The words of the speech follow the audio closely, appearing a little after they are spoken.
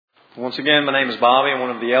Once again, my name is Bobby. I'm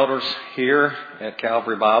one of the elders here at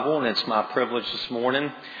Calvary Bible, and it's my privilege this morning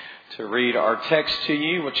to read our text to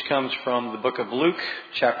you, which comes from the book of Luke,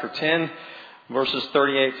 chapter 10, verses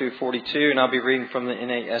 38 through 42, and I'll be reading from the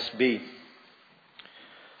NASB.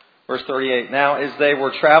 Verse 38, Now as they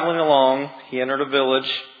were traveling along, he entered a village,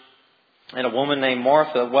 and a woman named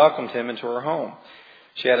Martha welcomed him into her home.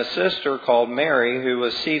 She had a sister called Mary who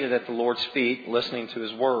was seated at the Lord's feet, listening to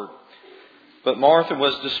his word. But Martha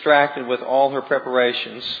was distracted with all her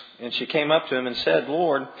preparations, and she came up to him and said,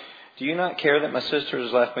 Lord, do you not care that my sister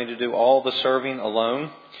has left me to do all the serving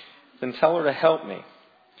alone? Then tell her to help me.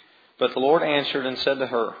 But the Lord answered and said to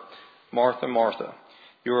her, Martha, Martha,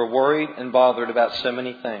 you are worried and bothered about so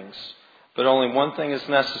many things, but only one thing is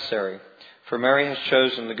necessary, for Mary has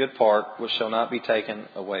chosen the good part, which shall not be taken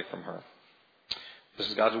away from her. This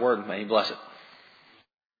is God's word. May He bless it.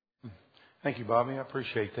 Thank you, Bobby. I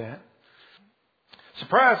appreciate that.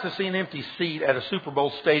 Surprised to see an empty seat at a Super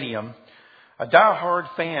Bowl stadium, a die-hard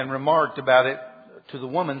fan remarked about it to the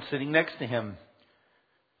woman sitting next to him.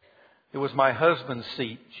 It was my husband's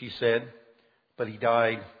seat, she said, but he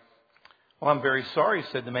died. Well, I'm very sorry,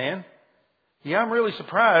 said the man. Yeah, I'm really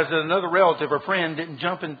surprised that another relative or friend didn't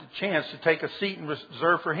jump into the chance to take a seat and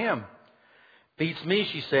reserve for him. Beats me,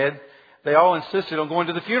 she said. They all insisted on going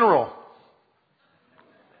to the funeral.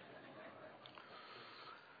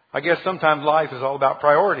 I guess sometimes life is all about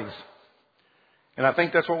priorities. And I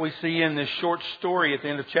think that's what we see in this short story at the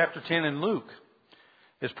end of chapter 10 in Luke,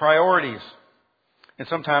 is priorities. And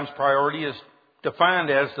sometimes priority is defined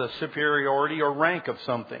as the superiority or rank of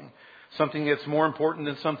something that's more important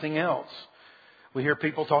than something else. We hear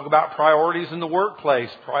people talk about priorities in the workplace,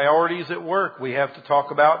 priorities at work. We have to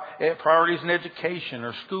talk about priorities in education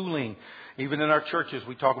or schooling. Even in our churches,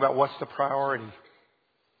 we talk about what's the priority.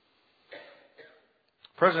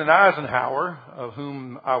 President Eisenhower, of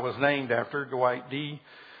whom I was named after, Dwight D.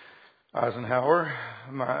 Eisenhower,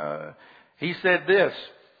 he said this,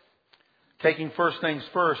 taking first things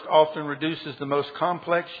first often reduces the most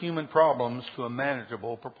complex human problems to a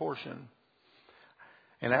manageable proportion.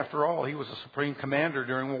 And after all, he was a supreme commander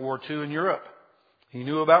during World War II in Europe. He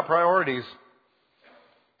knew about priorities.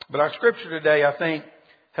 But our scripture today, I think,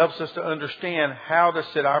 helps us to understand how to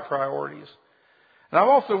set our priorities. And I've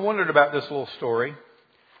often wondered about this little story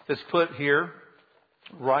that's put here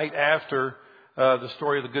right after the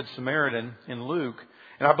story of the Good Samaritan in Luke.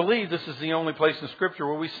 And I believe this is the only place in Scripture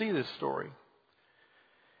where we see this story.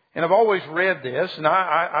 And I've always read this, and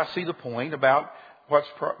I see the point about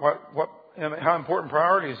how important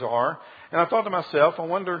priorities are. And I thought to myself, I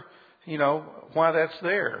wonder, why that's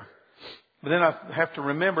there. But then I have to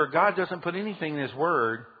remember, God doesn't put anything in His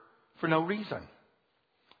Word for no reason.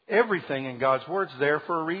 Everything in God's Word is there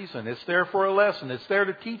for a reason. It's there for a lesson. It's there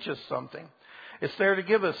to teach us something. It's there to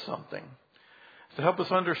give us something, to help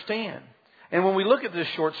us understand. And when we look at this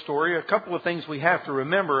short story, a couple of things we have to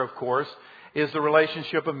remember, of course, is the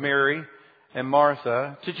relationship of Mary and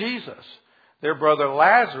Martha to Jesus. Their brother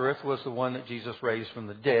Lazarus was the one that Jesus raised from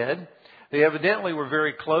the dead. They evidently were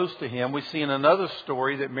very close to him. We see in another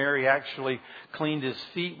story that Mary actually cleaned his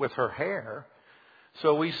feet with her hair.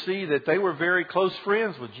 So we see that they were very close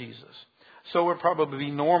friends with Jesus. So it would probably be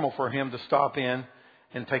normal for him to stop in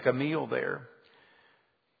and take a meal there.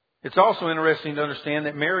 It's also interesting to understand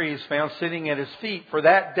that Mary is found sitting at his feet for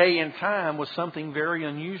that day and time was something very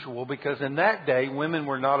unusual, because in that day women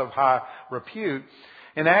were not of high repute.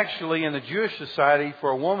 And actually in the Jewish society,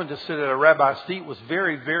 for a woman to sit at a rabbi's feet was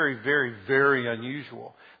very, very, very, very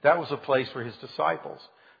unusual. That was a place for his disciples.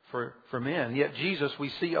 For men. Yet Jesus, we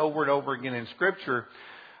see over and over again in Scripture,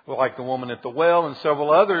 like the woman at the well and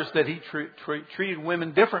several others, that He treated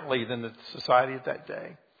women differently than the society at that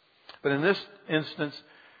day. But in this instance,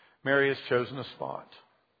 Mary has chosen a spot.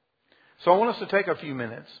 So I want us to take a few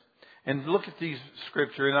minutes and look at these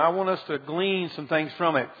Scripture, and I want us to glean some things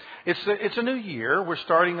from it. It's a new year. We're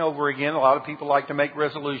starting over again. A lot of people like to make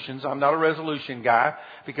resolutions. I'm not a resolution guy,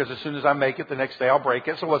 because as soon as I make it, the next day I'll break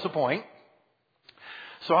it. So what's the point?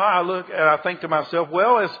 So I look and I think to myself,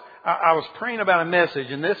 well, as I was praying about a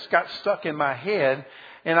message and this got stuck in my head,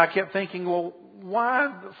 and I kept thinking, well,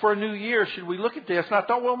 why for a new year should we look at this? And I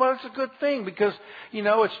thought, well, that's a good thing, because,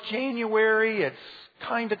 it's January, it's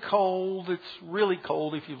kind of cold. It's really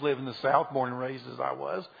cold if you've lived in the South, born and raised as I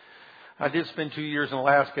was. I did spend 2 years in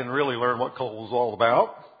Alaska and really learn what cold was all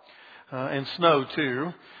about, and snow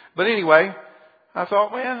too. But anyway, I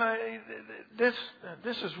thought, man,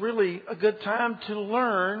 this is really a good time to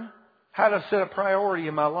learn how to set a priority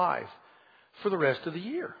in my life for the rest of the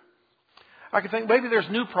year. I could think maybe there's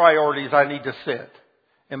new priorities I need to set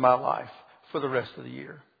in my life for the rest of the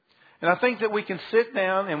year. And I think that we can sit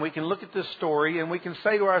down and we can look at this story and we can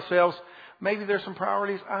say to ourselves, maybe there's some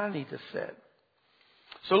priorities I need to set.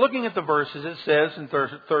 So looking at the verses, it says in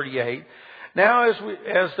 38, now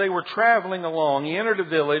as they were traveling along, he entered a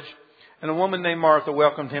village, and a woman named Martha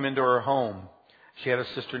welcomed him into her home. She had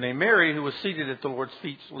a sister named Mary who was seated at the Lord's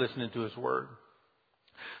feet listening to His word.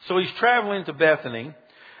 So he's traveling to Bethany,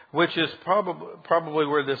 which is probably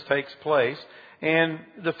where this takes place. And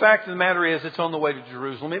the fact of the matter is, it's on the way to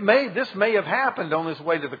Jerusalem. This may have happened on his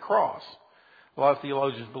way to the cross. A lot of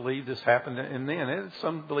theologians believe this happened and then.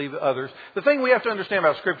 Some believe others. The thing we have to understand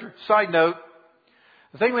about Scripture, side note,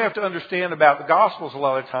 the thing we have to understand about the Gospels a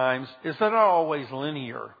lot of times is they're not always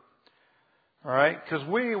linear. All right? Because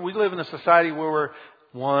we live in a society where we're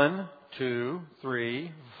 1, 2,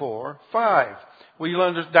 3, 4, 5.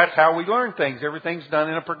 That's how we learn things. Everything's done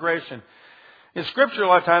in a progression. In Scripture, a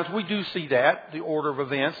lot of times we do see that, the order of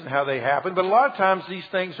events and how they happen. But a lot of times these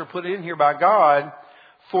things are put in here by God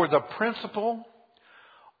for the principle,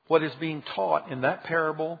 what is being taught in that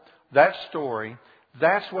parable, that story.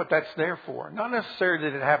 That's what that's there for. Not necessarily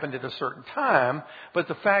that it happened at a certain time, but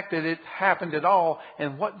the fact that it happened at all,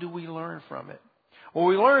 and what do we learn from it? Well,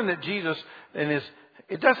 we learn that Jesus,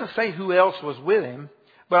 it doesn't say who else was with him,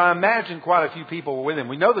 but I imagine quite a few people were with him.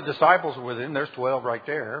 We know the disciples were with him. There's 12 right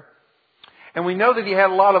there. And we know that he had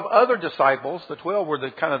a lot of other disciples. The 12 were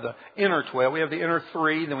the kind of the inner 12. We have the inner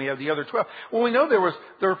 3, then we have the other 12. Well, we know there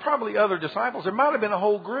were probably other disciples. There might have been a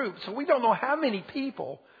whole group. So we don't know how many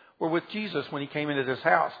people were with Jesus when he came into this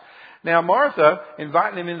house. Now, Martha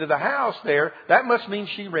inviting him into the house there, that must mean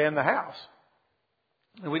she ran the house.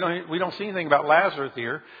 And we don't see anything about Lazarus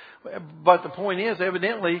here. But the point is,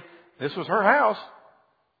 evidently, this was her house.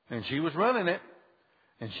 And she was running it.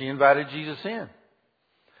 And she invited Jesus in.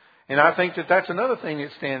 And I think that that's another thing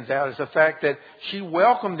that stands out, is the fact that she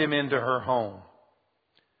welcomed him into her home.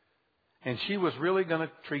 And she was really going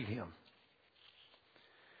to treat him.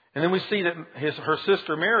 And then we see that her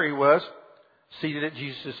sister Mary was seated at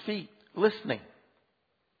Jesus' feet, listening.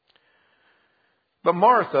 But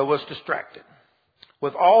Martha was distracted.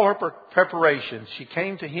 With all her preparations, she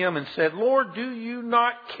came to him and said, Lord, do you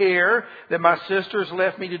not care that my sister has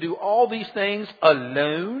left me to do all these things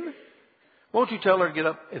alone? Won't you tell her to get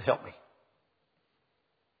up and help me?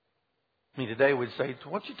 I mean, today we'd say,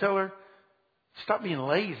 why don't you tell her, stop being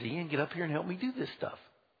lazy and get up here and help me do this stuff.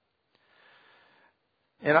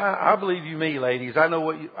 And I believe you me, ladies. I know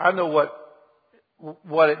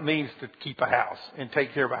what it means to keep a house and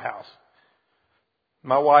take care of a house.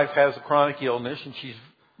 My wife has a chronic illness and she's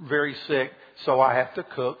very sick, so I have to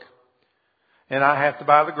cook and I have to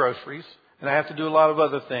buy the groceries and I have to do a lot of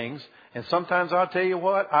other things. And sometimes I'll tell you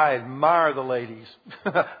what, I admire the ladies,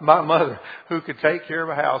 my mother, who could take care of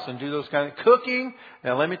a house and do those kind of cooking.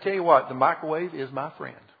 Now let me tell you what, the microwave is my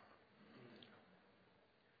friend.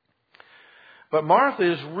 But Martha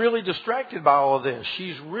is really distracted by all of this.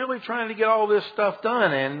 She's really trying to get all this stuff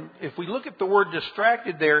done. And if we look at the word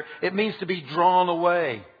distracted there, it means to be drawn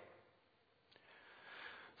away.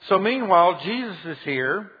 So meanwhile, Jesus is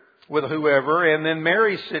here with whoever, and then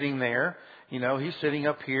Mary's sitting there. You know, he's sitting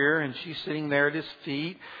up here and she's sitting there at his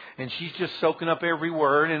feet and she's just soaking up every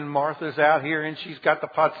word, and Martha's out here and she's got the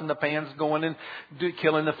pots and the pans going and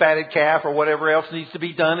killing the fatted calf or whatever else needs to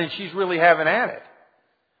be done, and she's really having at it.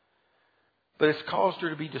 But it's caused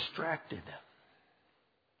her to be distracted.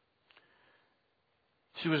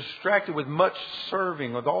 She was distracted with much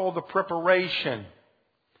serving, with all the preparation,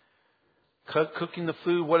 cooking the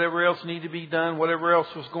food, whatever else needed to be done, whatever else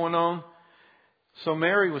was going on. So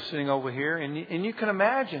Mary was sitting over here, and you can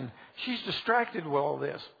imagine she's distracted with all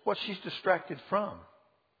this. What she's distracted from.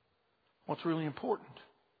 What's really important.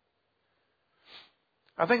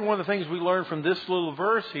 I think one of the things we learn from this little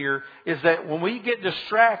verse here is that when we get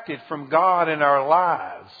distracted from God in our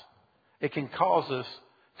lives, it can cause us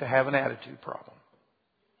to have an attitude problem.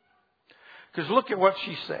 Because look at what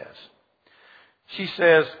she says. She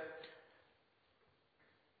says,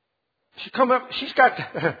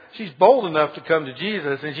 she's bold enough to come to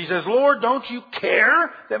Jesus, and she says, Lord, don't you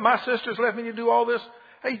care that my sister's left me to do all this?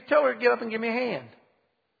 Hey, tell her to get up and give me a hand.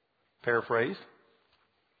 Paraphrased.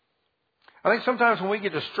 I think sometimes when we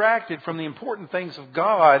get distracted from the important things of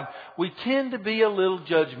God, we tend to be a little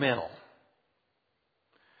judgmental.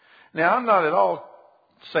 Now, I'm not at all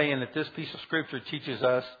saying that this piece of Scripture teaches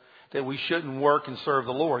us that we shouldn't work and serve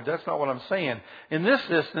the Lord. That's not what I'm saying. In this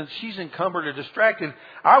instance, she's encumbered or distracted,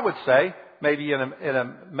 I would say, maybe in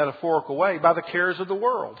a metaphorical way, by the cares of the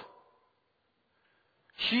world.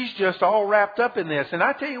 She's just all wrapped up in this. And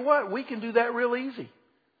I tell you what, we can do that real easy.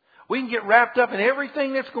 We can get wrapped up in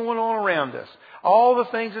everything that's going on around us. All the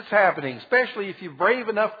things that's happening, especially if you're brave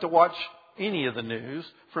enough to watch any of the news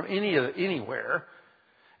from anywhere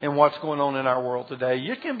and what's going on in our world today.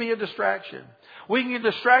 You can be a distraction. We can get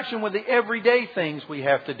a distraction with the everyday things we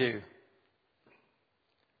have to do.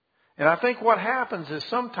 And I think what happens is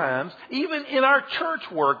sometimes, even in our church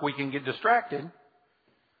work, we can get distracted.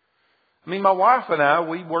 I mean, my wife and I,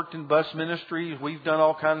 we worked in bus ministries. We've done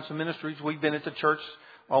all kinds of ministries. We've been at the church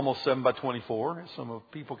almost 7 by 24, as some of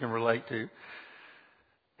people can relate to.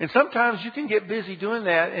 And sometimes you can get busy doing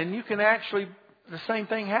that, and you can actually, the same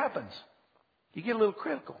thing happens. You get a little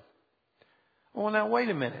critical. Well, now, wait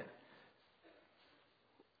a minute.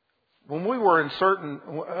 When we were in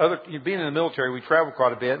being in the military, we traveled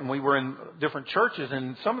quite a bit, and we were in different churches,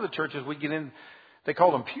 and some of the churches we get in, they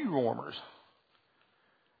call them pew warmers.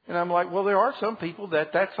 And I'm like, well, there are some people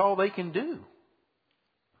that's all they can do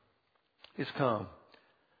is come.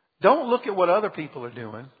 Don't look at what other people are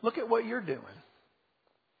doing. Look at what you're doing.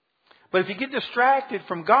 But if you get distracted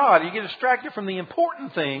from God, you get distracted from the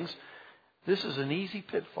important things, this is an easy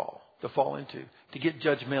pitfall to fall into, to get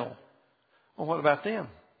judgmental. Well, what about them?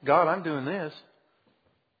 God, I'm doing this.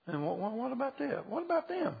 And what about them? What about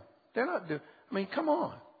them? They're not doing... I mean, come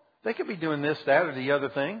on. They could be doing this, that, or the other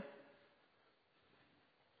thing.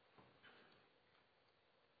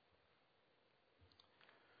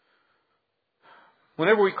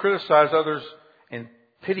 Whenever we criticize others and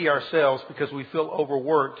pity ourselves because we feel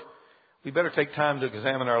overworked, we better take time to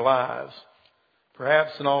examine our lives.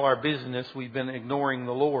 Perhaps in all our busyness, we've been ignoring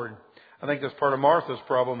the Lord. I think that's part of Martha's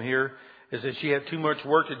problem here, is that she had too much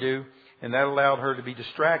work to do, and that allowed her to be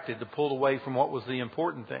distracted, to pull away from what was the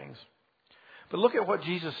important things. But look at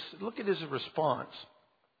his response.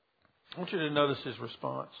 I want you to notice his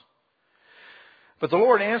response. But the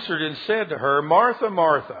Lord answered and said to her, Martha,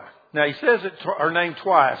 Martha. Now, he says her name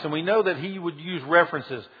twice, and we know that he would use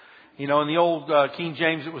references. You know, in the old King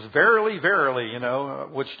James, it was verily, verily,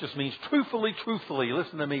 which just means truthfully, truthfully.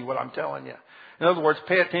 Listen to me, what I'm telling you. In other words,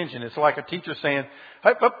 pay attention. It's like a teacher saying,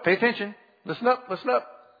 hey, pay attention. Listen up, listen up.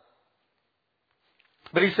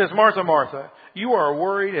 But he says, Martha, Martha, you are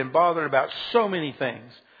worried and bothered about so many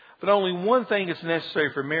things. But only one thing is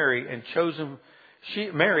necessary for Mary, and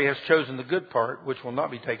Mary has chosen the good part, which will not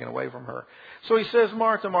be taken away from her. So he says,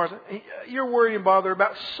 Martha, Martha, you're worried and bothered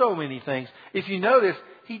about so many things. If you notice,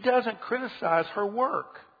 he doesn't criticize her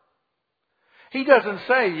work. He doesn't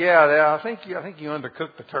say, I think you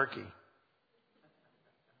undercooked the turkey.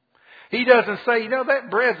 He doesn't say,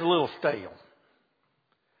 that bread's a little stale.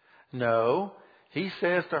 No, he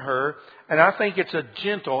says to her, and I think it's a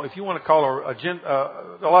gentle, if you want to call her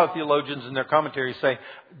a lot of theologians in their commentaries say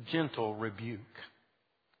gentle rebuke.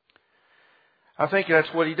 I think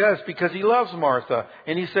that's what he does because he loves Martha.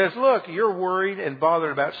 And he says, look, you're worried and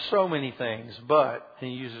bothered about so many things, but, and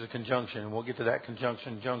he uses a conjunction, and we'll get to that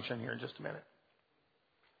junction here in just a minute.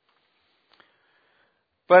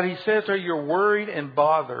 But he says to her, you're worried and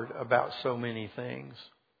bothered about so many things.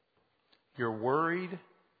 You're worried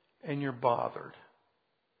and you're bothered.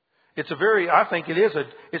 It's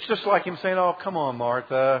just like him saying, oh, come on,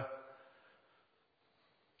 Martha.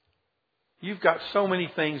 You've got so many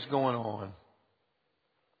things going on.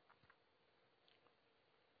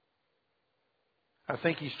 I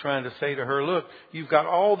think he's trying to say to her, look, you've got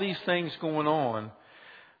all these things going on,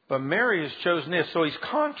 but Mary has chosen this. So he's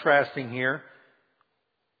contrasting here.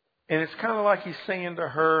 And it's kind of like he's saying to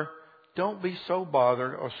her, don't be so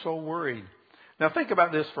bothered or so worried. Now think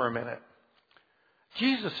about this for a minute.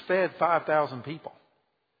 Jesus fed 5,000 people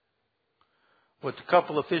with a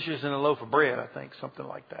couple of fishes and a loaf of bread, I think, something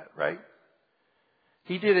like that, right?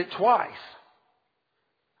 He did it twice.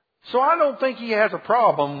 So I don't think he has a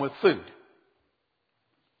problem with food.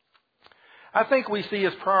 I think we see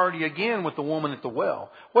his priority again with the woman at the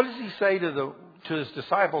well. What does he say to his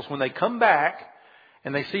disciples when they come back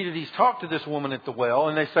and they see that he's talked to this woman at the well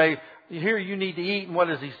and they say, here, you need to eat. And what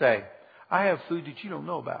does he say? I have food that you don't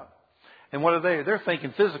know about. And what are they? They're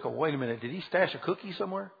thinking physical. Wait a minute. Did he stash a cookie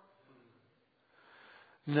somewhere?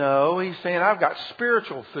 No, he's saying, I've got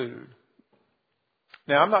spiritual food.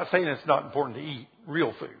 Now, I'm not saying it's not important to eat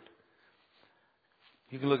real food.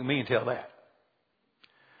 You can look at me and tell that.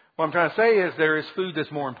 What I'm trying to say is there is food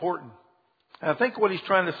that's more important. And I think what he's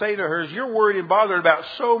trying to say to her is you're worried and bothered about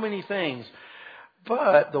so many things.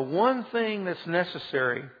 But the one thing that's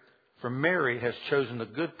necessary for Mary has chosen the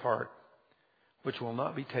good part, which will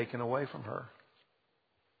not be taken away from her.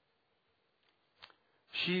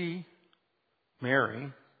 She,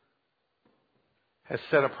 Mary, has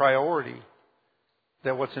set a priority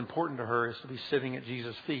that what's important to her is to be sitting at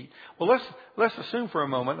Jesus' feet. Well, let's assume for a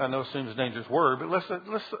moment, I know assume is a dangerous word, but let's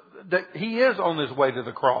that he is on his way to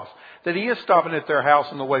the cross, that he is stopping at their house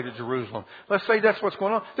on the way to Jerusalem. Let's say that's what's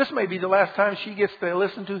going on. This may be the last time she gets to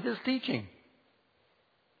listen to his teaching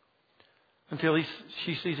until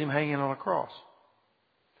she sees him hanging on a cross.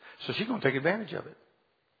 So she's going to take advantage of it.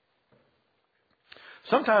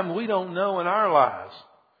 Sometimes we don't know in our lives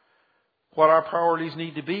what our priorities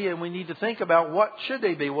need to be, and we need to think about what should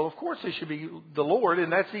they be. Well, of course they should be the Lord,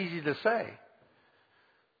 and that's easy to say.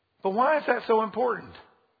 But why is that so important?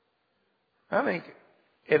 I think,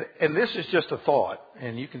 and this is just a thought,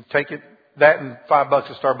 and you can take it, that and $5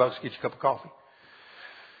 at Starbucks, get you a cup of coffee.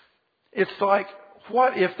 It's like,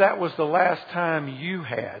 what if that was the last time you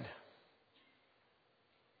had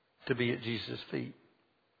to be at Jesus' feet?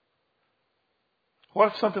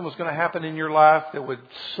 What if something was going to happen in your life that would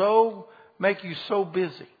make you so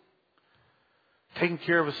busy? Taking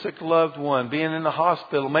care of a sick loved one, being in the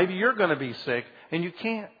hospital. Maybe you're going to be sick and you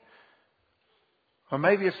can't. Or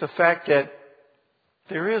maybe it's the fact that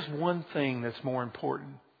there is one thing that's more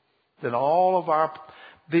important than all of our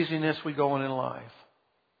busyness we go on in life.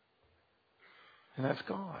 And that's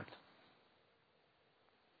God.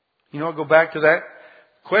 You know, I'll go back to that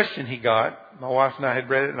question he got. My wife and I had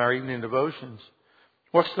read it in our evening devotions.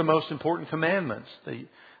 What's the most important commandments?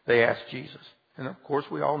 They asked Jesus. And of course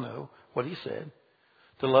we all know what he said.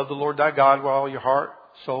 To love the Lord thy God with all your heart,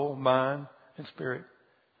 soul, mind, and spirit.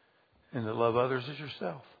 And to love others as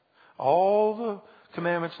yourself. All the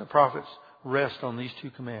commandments and the prophets rest on these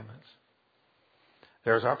two commandments.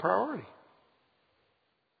 There's our priority.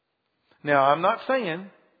 Now, I'm not saying,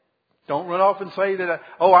 don't run off and say that,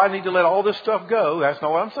 I need to let all this stuff go. That's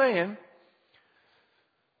not what I'm saying.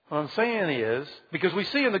 What I'm saying is, because we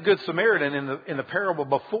see in the Good Samaritan, in the parable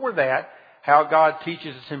before that, how God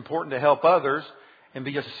teaches it's important to help others and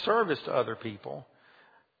be a service to other people.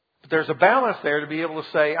 But there's a balance there to be able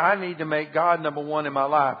to say, I need to make God number one in my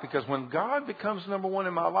life. Because when God becomes number one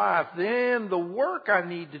in my life, then the work I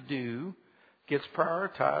need to do gets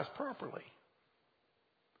prioritized properly.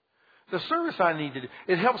 The service I need to do,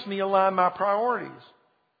 it helps me align my priorities.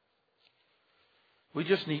 We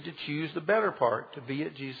just need to choose the better part, to be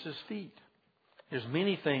at Jesus' feet. There's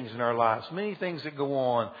many things in our lives, many things that go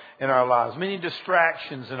on in our lives, many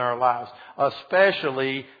distractions in our lives,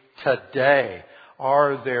 especially today.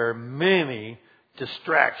 Are there many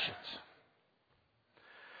distractions?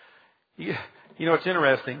 You know, it's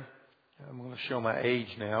interesting. I'm going to show my age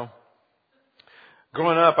now.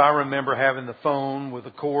 Growing up, I remember having the phone with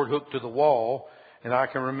the cord hooked to the wall, and I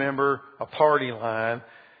can remember a party line,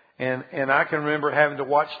 and I can remember having to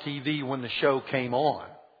watch TV when the show came on.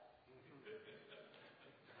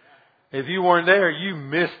 If you weren't there, you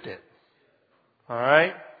missed it. All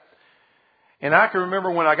right? And I can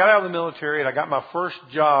remember when I got out of the military and I got my first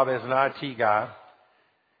job as an IT guy,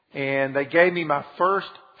 and they gave me my first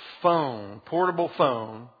phone, portable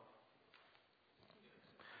phone.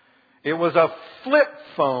 It was a flip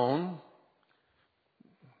phone.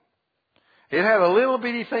 It had a little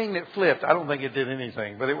bitty thing that flipped. I don't think it did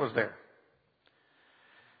anything, but it was there.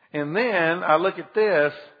 And then I look at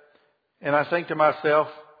this and I think to myself,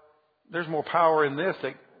 there's more power in this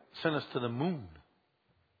that sent us to the moon.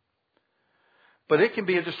 But it can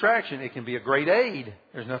be a distraction. It can be a great aid.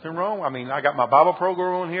 There's nothing wrong. I mean, I got my Bible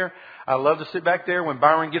program on here. I love to sit back there when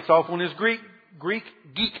Byron gets off on his Greek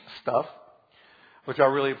geek stuff, which I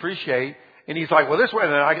really appreciate. And he's like, well, this way.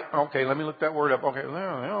 And okay, let me look that word up.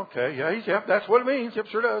 Okay, yeah, that's what it means. Yep,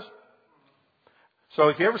 sure does. So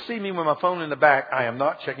if you ever see me with my phone in the back, I am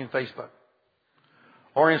not checking Facebook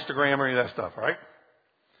or Instagram or any of that stuff, right?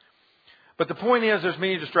 But the point is, there's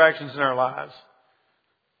many distractions in our lives.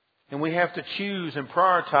 And we have to choose and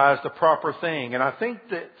prioritize the proper thing. And I think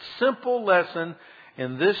the simple lesson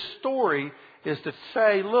in this story is to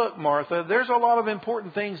say, look, Martha, there's a lot of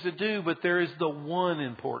important things to do, but there is the one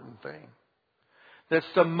important thing. That's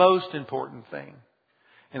the most important thing.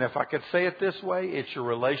 And if I could say it this way, it's your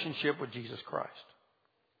relationship with Jesus Christ.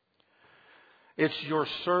 It's your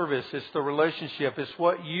service. It's the relationship. It's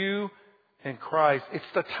what you and Christ, it's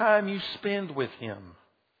the time you spend with Him.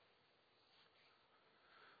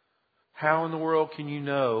 How in the world can you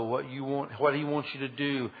know what you want, what He wants you to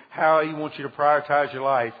do, how He wants you to prioritize your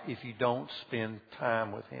life if you don't spend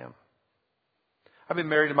time with Him? I've been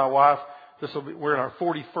married to my wife. We're in our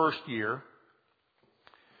 41st year.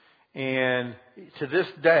 And to this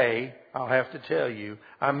day, I'll have to tell you,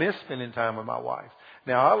 I miss spending time with my wife.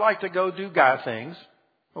 Now, I like to go do guy things.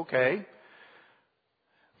 Okay.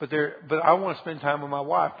 But I want to spend time with my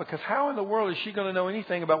wife, because how in the world is she going to know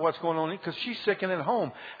anything about what's going on? Because she's sick and at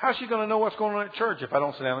home. How's she going to know what's going on at church if I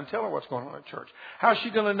don't sit down and tell her what's going on at church? How's she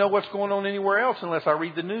going to know what's going on anywhere else unless I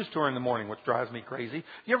read the news to her in the morning, which drives me crazy?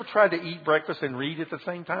 You ever tried to eat breakfast and read at the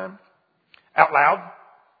same time? Out loud?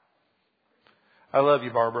 I love you,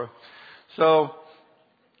 Barbara.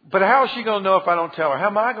 But how is she going to know if I don't tell her? How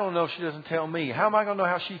am I going to know if she doesn't tell me? How am I going to know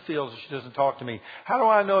how she feels if she doesn't talk to me? How do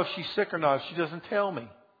I know if she's sick or not if she doesn't tell me?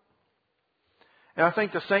 And I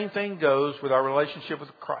think the same thing goes with our relationship with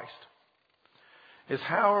Christ. Is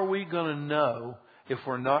how are we going to know if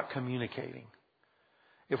we're not communicating?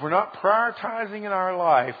 If we're not prioritizing in our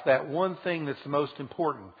life that one thing that's the most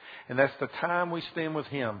important, and that's the time we spend with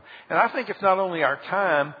Him. And I think it's not only our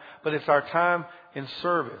time, but it's our time in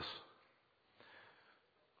service.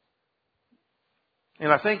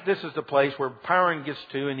 And I think this is the place where Byron gets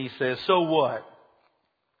to, and he says, so what?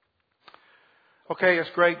 Okay, it's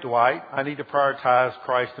great, Dwight. I need to prioritize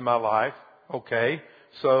Christ in my life. Okay,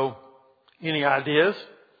 so any ideas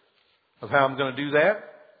of how I'm going to do that?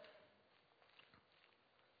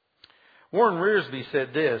 Warren Wiersbe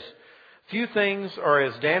said this: few things are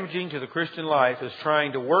as damaging to the Christian life as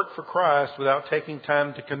trying to work for Christ without taking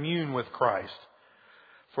time to commune with Christ.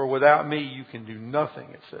 For without me you can do nothing,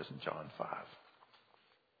 it says in John 5.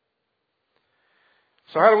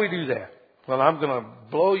 So how do we do that? Well, I'm going to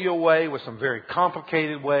blow you away with some very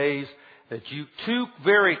complicated ways two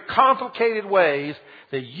very complicated ways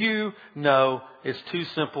that you know is two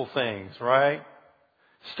simple things, right?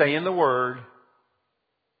 Stay in the Word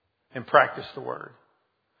and practice the Word.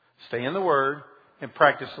 Stay in the Word and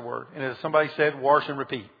practice the Word. And as somebody said, wash and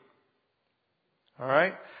repeat. All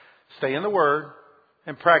right? Stay in the Word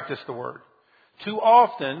and practice the Word. Too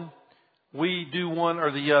often, we do one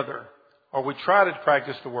or the other. Or we try to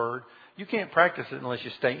practice the Word. You can't practice it unless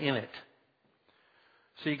you stay in it.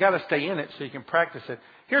 So you got to stay in it so you can practice it.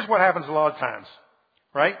 Here's what happens a lot of times,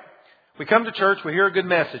 right? We come to church, we hear a good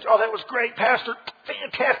message. Oh, that was great, Pastor.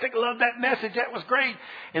 Fantastic. Love that message. That was great.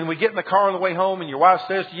 And we get in the car on the way home and your wife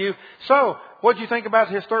says to you, so, what did you think about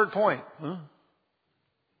his third point? Huh?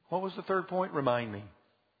 What was the third point? Remind me.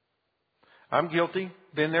 I'm guilty.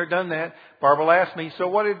 Been there, done that. Barbara asked me, so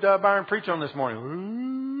what did Byron preach on this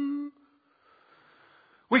morning?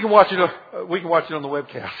 We can watch it on the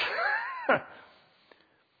webcast.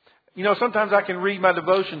 You know, sometimes I can read my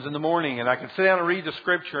devotions in the morning and I can sit down and read the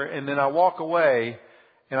Scripture and then I walk away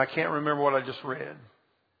and I can't remember what I just read.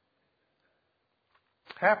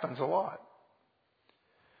 Happens a lot.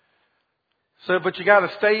 So, but you got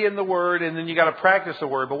to stay in the Word and then you got to practice the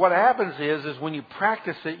Word. But what happens is when you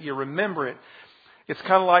practice it, you remember it. It's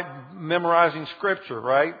kind of like memorizing Scripture,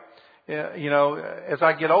 right? You know, as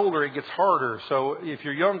I get older, it gets harder. So if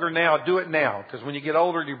you're younger now, do it now. Because when you get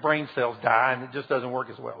older, your brain cells die and it just doesn't work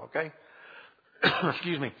as well, okay?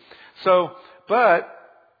 Excuse me. So, but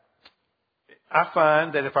I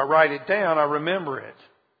find that if I write it down, I remember it.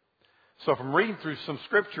 So if I'm reading through some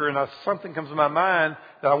Scripture and something comes to my mind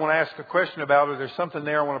that I want to ask a question about, or there's something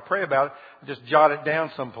there I want to pray about, I just jot it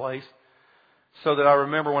down someplace so that I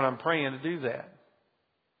remember when I'm praying to do that.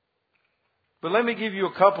 But let me give you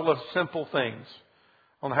a couple of simple things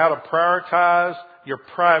on how to prioritize your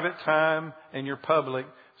private time and your public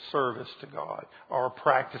service to God, or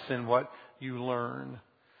practicing what you learn.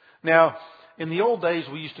 Now, in the old days,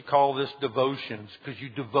 we used to call this devotions because you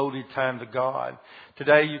devoted time to God.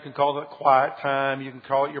 Today, you can call it quiet time. You can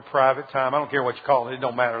call it your private time. I don't care what you call it. It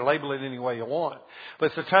don't matter. Label it any way you want. But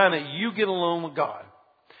it's the time that you get alone with God.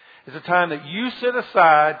 It's a time that you set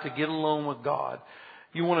aside to get alone with God.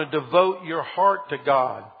 You want to devote your heart to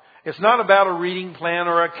God. It's not about a reading plan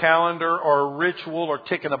or a calendar or a ritual or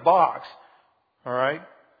ticking a box. All right?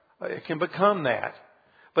 It can become that.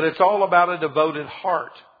 But it's all about a devoted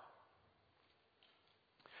heart.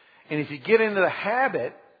 And if you get into the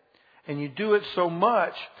habit and you do it so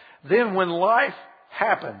much, then when life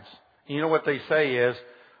happens, you know what they say is,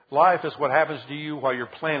 life is what happens to you while you're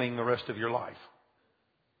planning the rest of your life.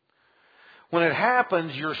 When it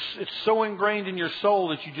happens, it's so ingrained in your soul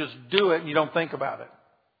that you just do it and you don't think about it.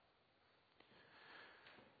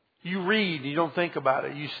 You read and you don't think about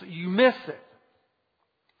it. You miss it.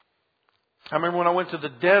 I remember when I went to the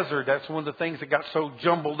desert, that's one of the things that got so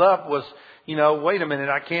jumbled up was, wait a minute,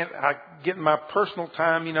 I get in my personal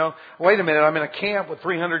time, wait a minute, I'm in a camp with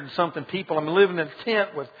 300 and something people. I'm living in a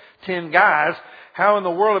tent with 10 guys. How in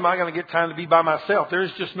the world am I going to get time to be by myself?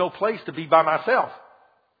 There's just no place to be by myself.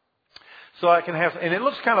 So I can have, and it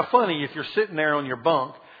looks kind of funny if you're sitting there on your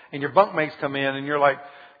bunk and your bunkmates come in and you're like,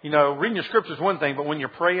 reading your scripture is one thing, but when you're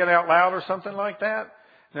praying out loud or something like that, and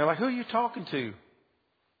they're like, who are you talking to?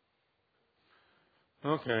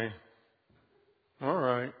 Okay. All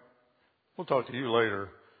right. We'll talk to you later.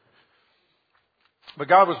 But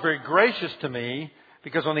God was very gracious to me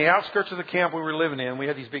because on the outskirts of the camp we were living in, we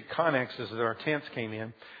had these big connexes that our tents came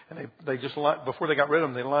in. And they just, before they got rid of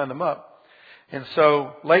them, they lined them up. And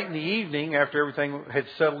so late in the evening, after everything had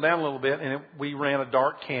settled down a little bit, and we ran a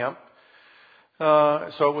dark camp.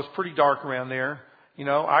 So it was pretty dark around there. You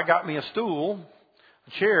know, I got me a stool,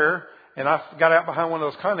 a chair, and I got out behind one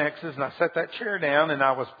of those connexes and I set that chair down and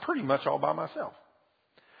I was pretty much all by myself.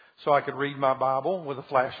 So I could read my Bible with a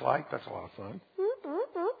flashlight. That's a lot of fun.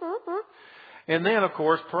 And then, of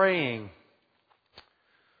course, praying.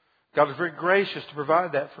 God was very gracious to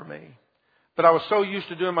provide that for me. But I was so used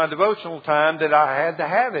to doing my devotional time that I had to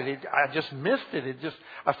have it. I just missed it.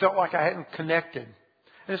 I felt like I hadn't connected.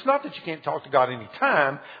 And it's not that you can't talk to God any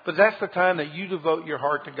time, but that's the time that you devote your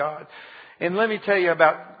heart to God. And let me tell you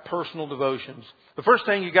about personal devotions. The first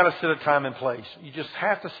thing, you got to set a time and place. You just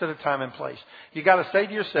have to set a time and place. You got to say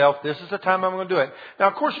to yourself, this is the time I'm going to do it. Now,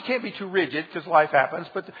 of course, you can't be too rigid because life happens,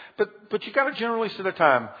 but you got to generally set a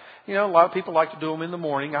time. You know, a lot of people like to do them in the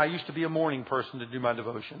morning. I used to be a morning person to do my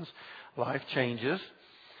devotions. Life changes.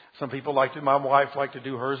 Some people my wife liked to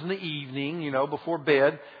do hers in the evening, you know, before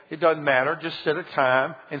bed. It doesn't matter. Just set a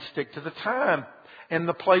time and stick to the time and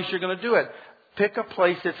the place you're going to do it. Pick a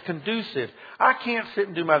place that's conducive. I can't sit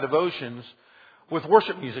and do my devotions with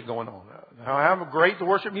worship music going on. How great the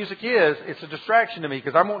worship music is, it's a distraction to me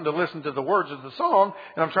because I'm wanting to listen to the words of the song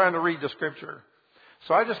and I'm trying to read the scripture.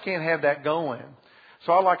 So I just can't have that going.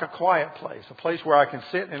 So I like a quiet place, a place where I can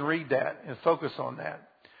sit and read that and focus on that.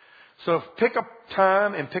 So pick a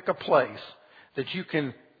time and pick a place that you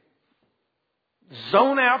can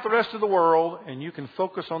zone out the rest of the world and you can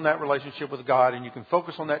focus on that relationship with God and you can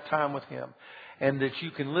focus on that time with Him and that you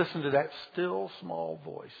can listen to that still small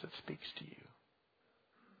voice that speaks to you.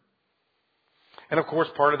 And of course,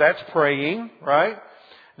 part of that's praying, right?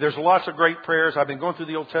 There's lots of great prayers. I've been going through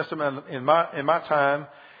the Old Testament in my time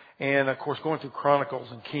and of course going through Chronicles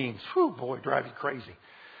and Kings. Whew, boy, drive you crazy.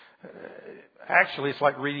 Actually, it's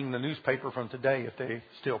like reading the newspaper from today if they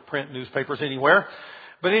still print newspapers anywhere.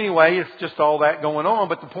 But anyway, it's just all that going on.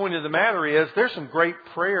 But the point of the matter is there's some great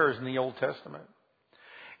prayers in the Old Testament.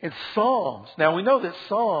 And Psalms. Now, we know that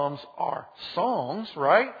Psalms are songs,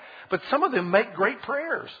 right? But some of them make great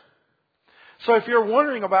prayers. So if you're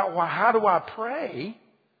wondering about, well, how do I pray?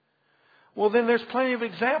 Well, then there's plenty of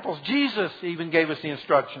examples. Jesus even gave us the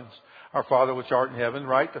instructions. Our Father which art in heaven,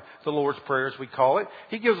 right? The Lord's Prayer, as we call it.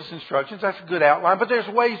 He gives us instructions. That's a good outline. But there's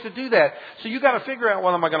ways to do that. So you got to figure out,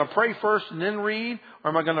 well, am I going to pray first and then read? Or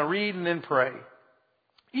am I going to read and then pray?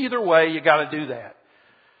 Either way, you got to do that.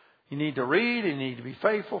 You need to read. You need to be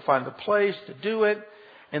faithful. Find a place to do it.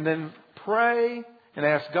 And then pray and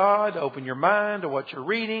ask God to open your mind to what you're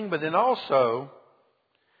reading. But then also,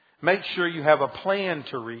 make sure you have a plan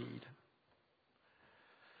to read.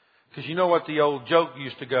 Because you know what the old joke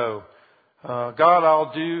used to go. God,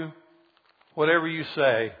 I'll do whatever you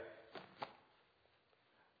say.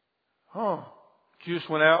 Judas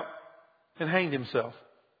went out and hanged himself.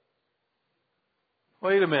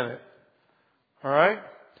 Wait a minute. All right?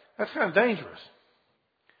 That's kind of dangerous.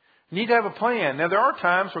 You need to have a plan. Now, there are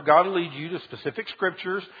times where God will lead you to specific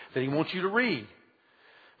scriptures that He wants you to read.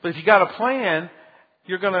 But if you got a plan,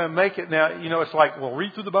 you're going to make it. Now, you know, it's like, well,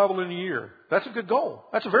 read through the Bible in a year. That's a good goal.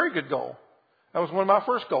 That's a very good goal. That was one of my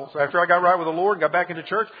first goals. After I got right with the Lord and got back into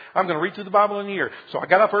church, I'm going to read through the Bible in a year. So I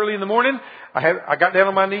got up early in the morning. I got down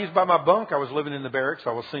on my knees by my bunk. I was living in the barracks.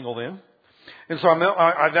 I was single then. And so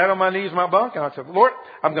I got on my knees in my bunk and I said, Lord,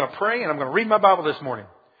 I'm going to pray and I'm going to read my Bible this morning.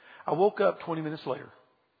 I woke up 20 minutes later,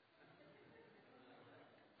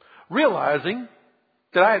 realizing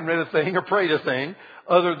that I hadn't read a thing or prayed a thing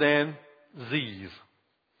other than Z's.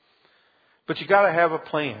 But you got to have a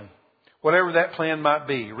plan. Whatever that plan might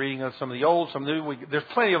be. Reading of some of the old, some new. There's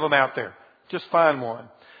plenty of them out there. Just find one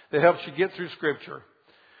that helps you get through Scripture.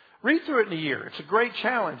 Read through it in a year. It's a great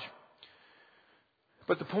challenge.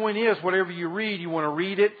 But the point is, whatever you read, you want to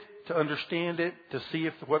read it to understand it, to see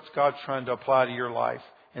if what's God's trying to apply to your life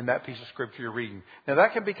in that piece of Scripture you're reading. Now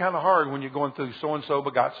that can be kind of hard when you're going through so-and-so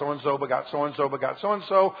begot so-and-so begot so-and-so begot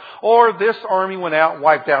so-and-so. Or this army went out and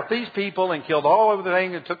wiped out these people and killed all over the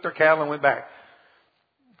thing and took their cattle and went back.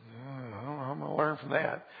 I'm going to learn from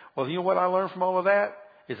that. Well, you know what I learned from all of that?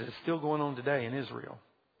 Is that it's still going on today in Israel.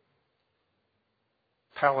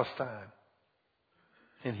 Palestine.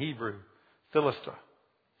 In Hebrew, Philistia.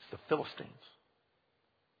 It's the Philistines.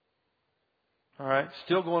 All right?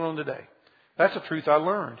 Still going on today. That's a truth I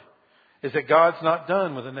learned. Is that God's not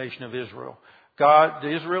done with the nation of Israel.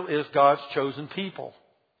 Israel is God's chosen people.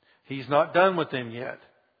 He's not done with them yet.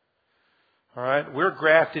 All right? We're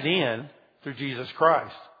grafted in through Jesus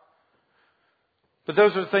Christ. But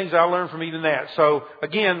those are the things I learned from even that. So,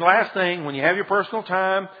 again, last thing, when you have your personal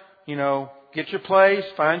time, get your place,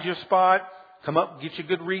 find your spot, come up, get your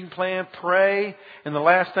good reading plan, pray. And the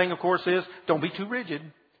last thing, of course, is don't be too rigid.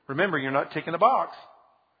 Remember, you're not ticking a box.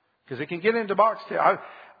 Because it can get into box too.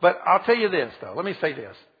 But I'll tell you this, though. Let me say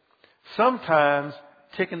this. Sometimes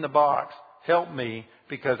ticking the box helped me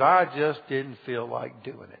because I just didn't feel like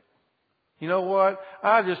doing it. You know what?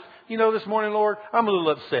 This morning, Lord, I'm a little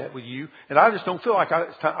upset with you. And I just don't feel like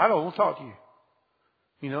I don't want to talk to you.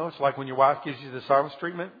 It's like when your wife gives you the silence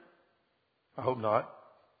treatment. I hope not.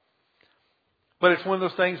 But it's one of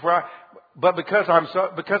those things where because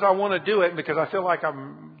I want to do it and because I feel like I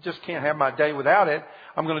just can't have my day without it,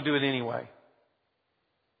 I'm going to do it anyway.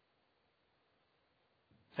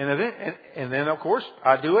 And then of course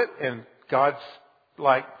I do it and God's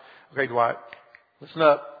like, okay, Dwight, listen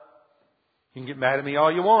up. You can get mad at me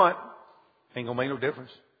all you want. Ain't going to make no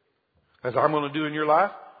difference. As I'm going to do in your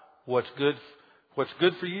life, what's good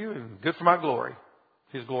for you and good for my glory.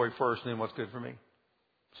 His glory first and then what's good for me.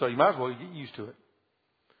 So you might as well get used to it.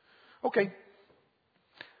 Okay.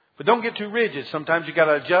 But don't get too rigid. Sometimes you got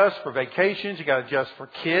to adjust for vacations. You got to adjust for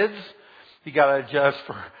kids. You got to adjust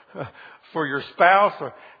for your spouse.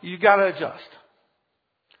 You got to adjust.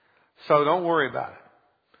 So don't worry about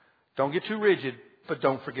it. Don't get too rigid, but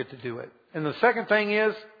don't forget to do it. And the second thing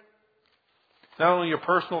is not only your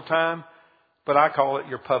personal time, but I call it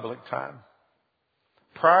your public time.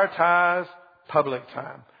 Prioritize public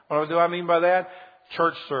time. What do I mean by that?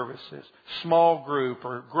 Church services, small group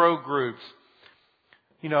or grow groups.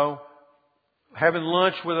 Having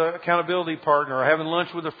lunch with an accountability partner or having lunch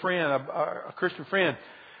with a friend, a Christian friend.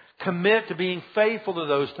 Commit to being faithful to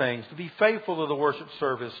those things, to be faithful to the worship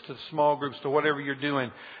service, to the small groups, to whatever you're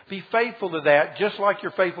doing. Be faithful to that just like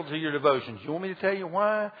you're faithful to your devotions. You want me to tell you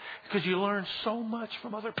why? Because you learn so much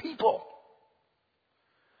from other people.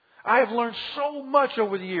 I have learned so much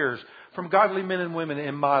over the years from godly men and women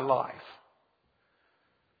in my life.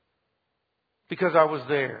 Because I was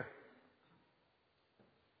there.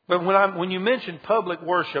 But when you mention public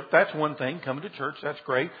worship, that's one thing. Coming to church, that's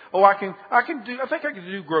great. Oh, I think I can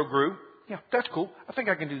do grow group. Yeah, that's cool. I think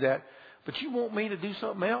I can do that. But you want me to do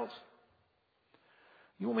something else?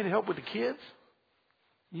 You want me to help with the kids?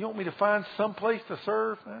 You want me to find some place to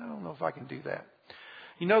serve? I don't know if I can do that.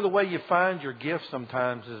 The way you find your gift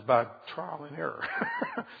sometimes is by trial and error.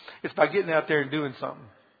 It's by getting out there and doing something.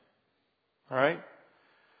 All right?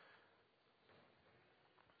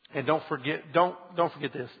 And don't forget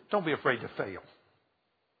this. Don't be afraid to fail.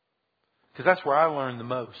 Because that's where I learn the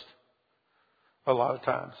most. A lot of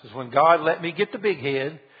times. Is when God let me get the big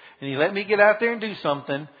head. And He let me get out there and do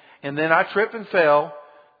something. And then I trip and fell.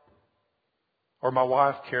 Or my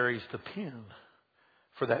wife carries the pin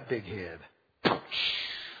for that big head.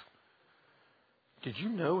 Did you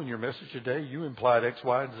know in your message today you implied X,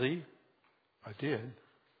 Y, and Z? I did.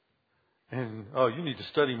 And, you need to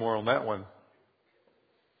study more on that one.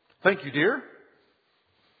 Thank you, dear.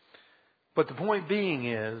 But the point being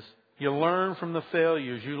is, you learn from the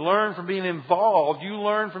failures. You learn from being involved.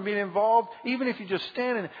 Even if you just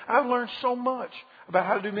stand in it. I've learned so much about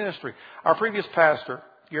how to do ministry. Our previous pastor,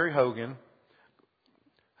 Gary Hogan,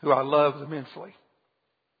 who I love immensely,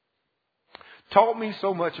 taught me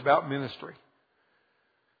so much about ministry.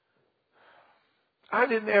 I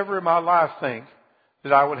didn't ever in my life think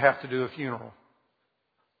that I would have to do a funeral.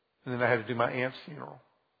 And then I had to do my aunt's funeral.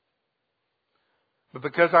 But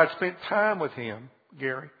because I'd spent time with him,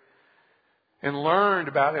 Gary, and learned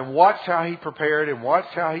about it and watched how he prepared and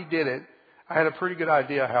watched how he did it, I had a pretty good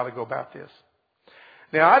idea how to go about this.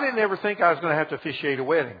 Now, I didn't ever think I was going to have to officiate a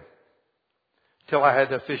wedding till I had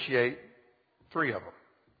to officiate 3 of them.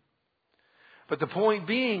 But the point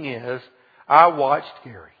being is, I watched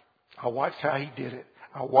Gary. I watched how he did it.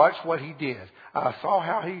 I watched what he did. I saw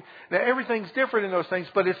how now everything's different in those things,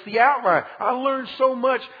 but it's the outline. I learned so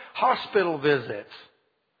much. Hospital visits.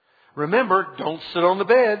 Remember, don't sit on the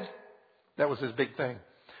bed. That was his big thing.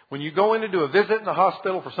 When you go in to do a visit in the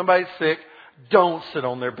hospital for somebody that's sick, don't sit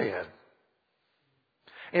on their bed.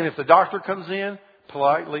 And if the doctor comes in,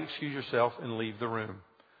 politely excuse yourself and leave the room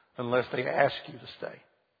unless they ask you to stay.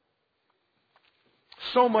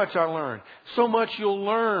 So much I learned. So much you'll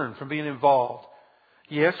learn from being involved.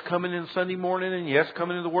 Yes, coming in Sunday morning and yes,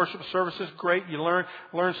 coming into the worship services, great. You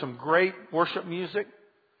learn some great worship music.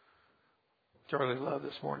 Which I really love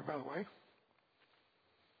this morning, by the way.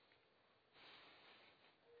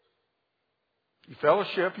 You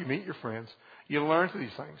fellowship, you meet your friends. You learn through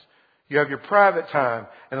these things. You have your private time.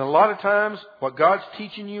 And a lot of times, what God's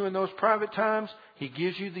teaching you in those private times, He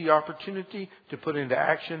gives you the opportunity to put into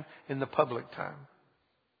action in the public time.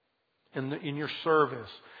 In your service,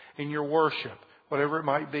 in your worship, whatever it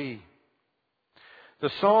might be.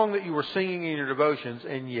 The song that you were singing in your devotions,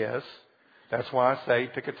 and yes, that's why I say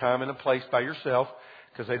pick a time and a place by yourself,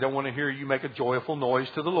 because they don't want to hear you make a joyful noise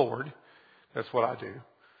to the Lord. That's what I do.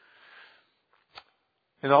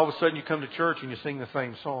 And all of a sudden you come to church and you sing the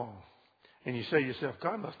same song. And you say to yourself,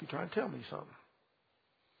 God must be trying to tell me something.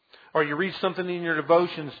 Or you read something in your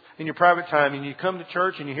devotions, in your private time, and you come to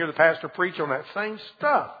church and you hear the pastor preach on that same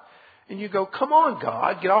stuff. And you go, come on,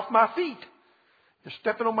 God, get off my feet. You're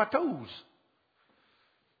stepping on my toes.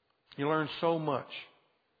 You learn so much.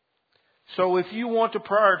 So if you want to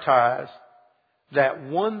prioritize that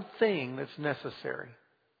one thing that's necessary,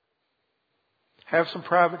 have some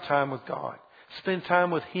private time with God. Spend time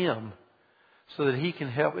with Him so that He can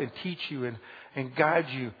help and teach you and guide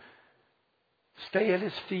you. Stay at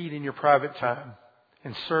His feet in your private time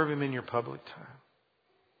and serve Him in your public time.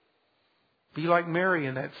 Be like Mary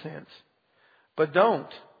in that sense. But don't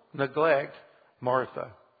neglect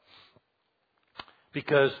Martha.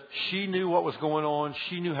 Because she knew what was going on.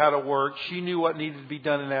 She knew how to work. She knew what needed to be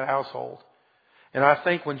done in that household. And I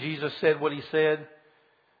think when Jesus said what He said,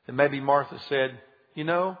 then maybe Martha said, you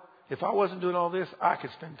know, if I wasn't doing all this, I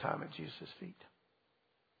could spend time at Jesus' feet.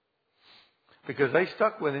 Because they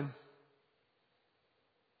stuck with Him.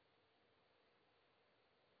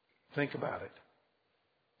 Think about it.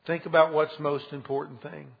 Think about what's the most important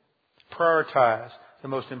thing. Prioritize the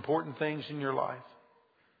most important things in your life.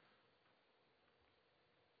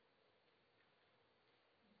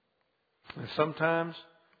 And sometimes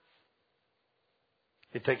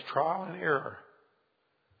it takes trial and error.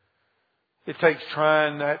 It takes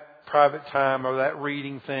trying that private time or that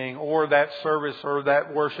reading thing or that service or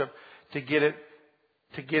that worship to get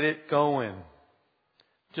it going.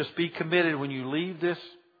 Just be committed when you leave this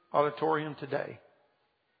auditorium today.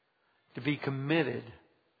 To be committed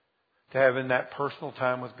to having that personal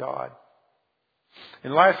time with God.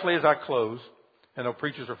 And lastly, as I close, I know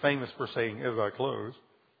preachers are famous for saying, as I close.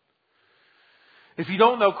 If you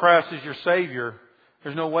don't know Christ as your Savior,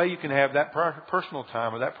 there's no way you can have that personal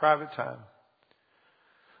time or that private time.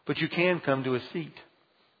 But you can come to His feet.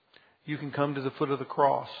 You can come to the foot of the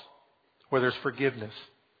cross where there's forgiveness.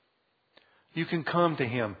 You can come to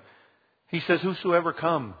Him. He says, whosoever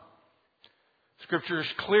come. Scripture is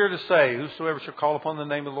clear to say, whosoever shall call upon the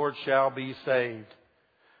name of the Lord shall be saved.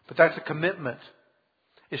 But that's a commitment.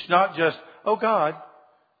 It's not just, oh God.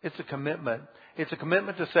 It's a commitment. It's a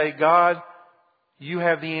commitment to say, God, You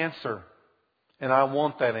have the answer. And I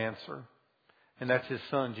want that answer. And that's His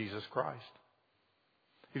Son, Jesus Christ.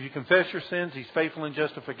 If you confess your sins, He's faithful and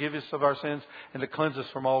just to forgive us of our sins and to cleanse us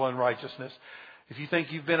from all unrighteousness. If you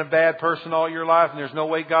think you've been a bad person all your life and there's no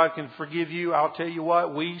way God can forgive you, I'll tell you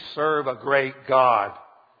what, we serve a great God.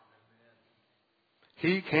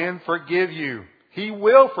 He can forgive you. He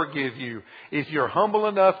will forgive you if you're humble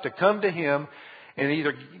enough to come to Him and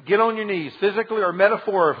either get on your knees, physically or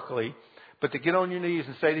metaphorically, but to get on your knees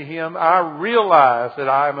and say to Him, I realize that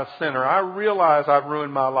I am a sinner. I realize I've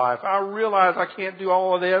ruined my life. I realize I can't do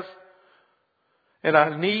all of this. And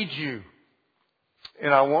I need You.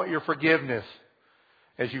 And I want Your forgiveness.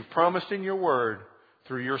 As You've promised in Your Word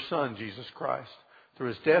through Your Son, Jesus Christ. Through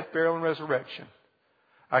His death, burial, and resurrection.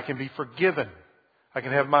 I can be forgiven. I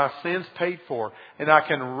can have my sins paid for. And I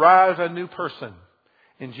can rise a new person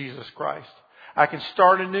in Jesus Christ. I can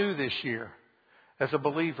start anew this year as a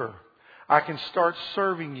believer. I can start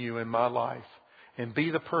serving You in my life and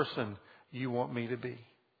be the person You want me to be.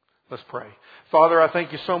 Let's pray. Father, I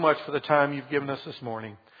thank You so much for the time You've given us this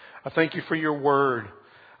morning. I thank You for Your Word.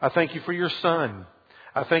 I thank You for Your Son.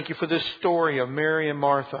 I thank You for this story of Mary and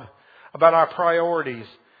Martha about our priorities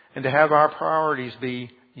and to have our priorities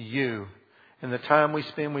be You and the time we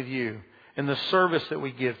spend with You and the service that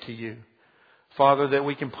we give to You. Father, that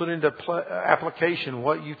we can put into application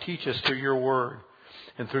what You teach us through Your Word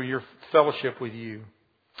and through Your fellowship with You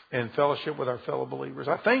and fellowship with our fellow believers.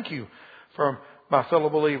 I thank You for my fellow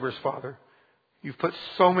believers, Father. You've put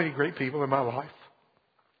so many great people in my life.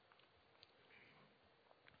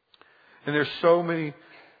 And there's so many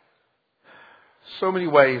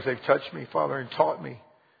ways they've touched me, Father, and taught me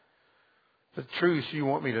the truths You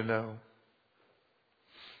want me to know.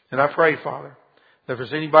 And I pray, Father, that if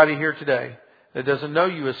there's anybody here today that doesn't know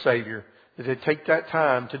You as Savior, that they take that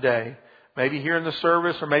time today, maybe here in the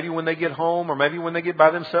service, or maybe when they get home, or maybe when they get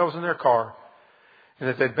by themselves in their car, and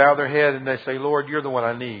that they bow their head and they say, Lord, You're the one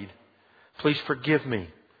I need. Please forgive me.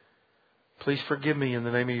 Please forgive me in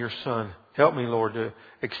the name of Your Son. Help me, Lord, to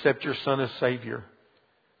accept your Son as Savior.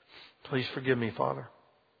 Please forgive me, Father.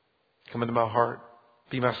 Come into my heart.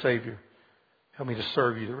 Be my Savior. Help me to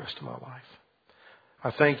serve you the rest of my life.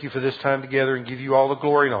 I thank you for this time together and give you all the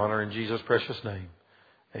glory and honor in Jesus' precious name.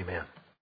 Amen.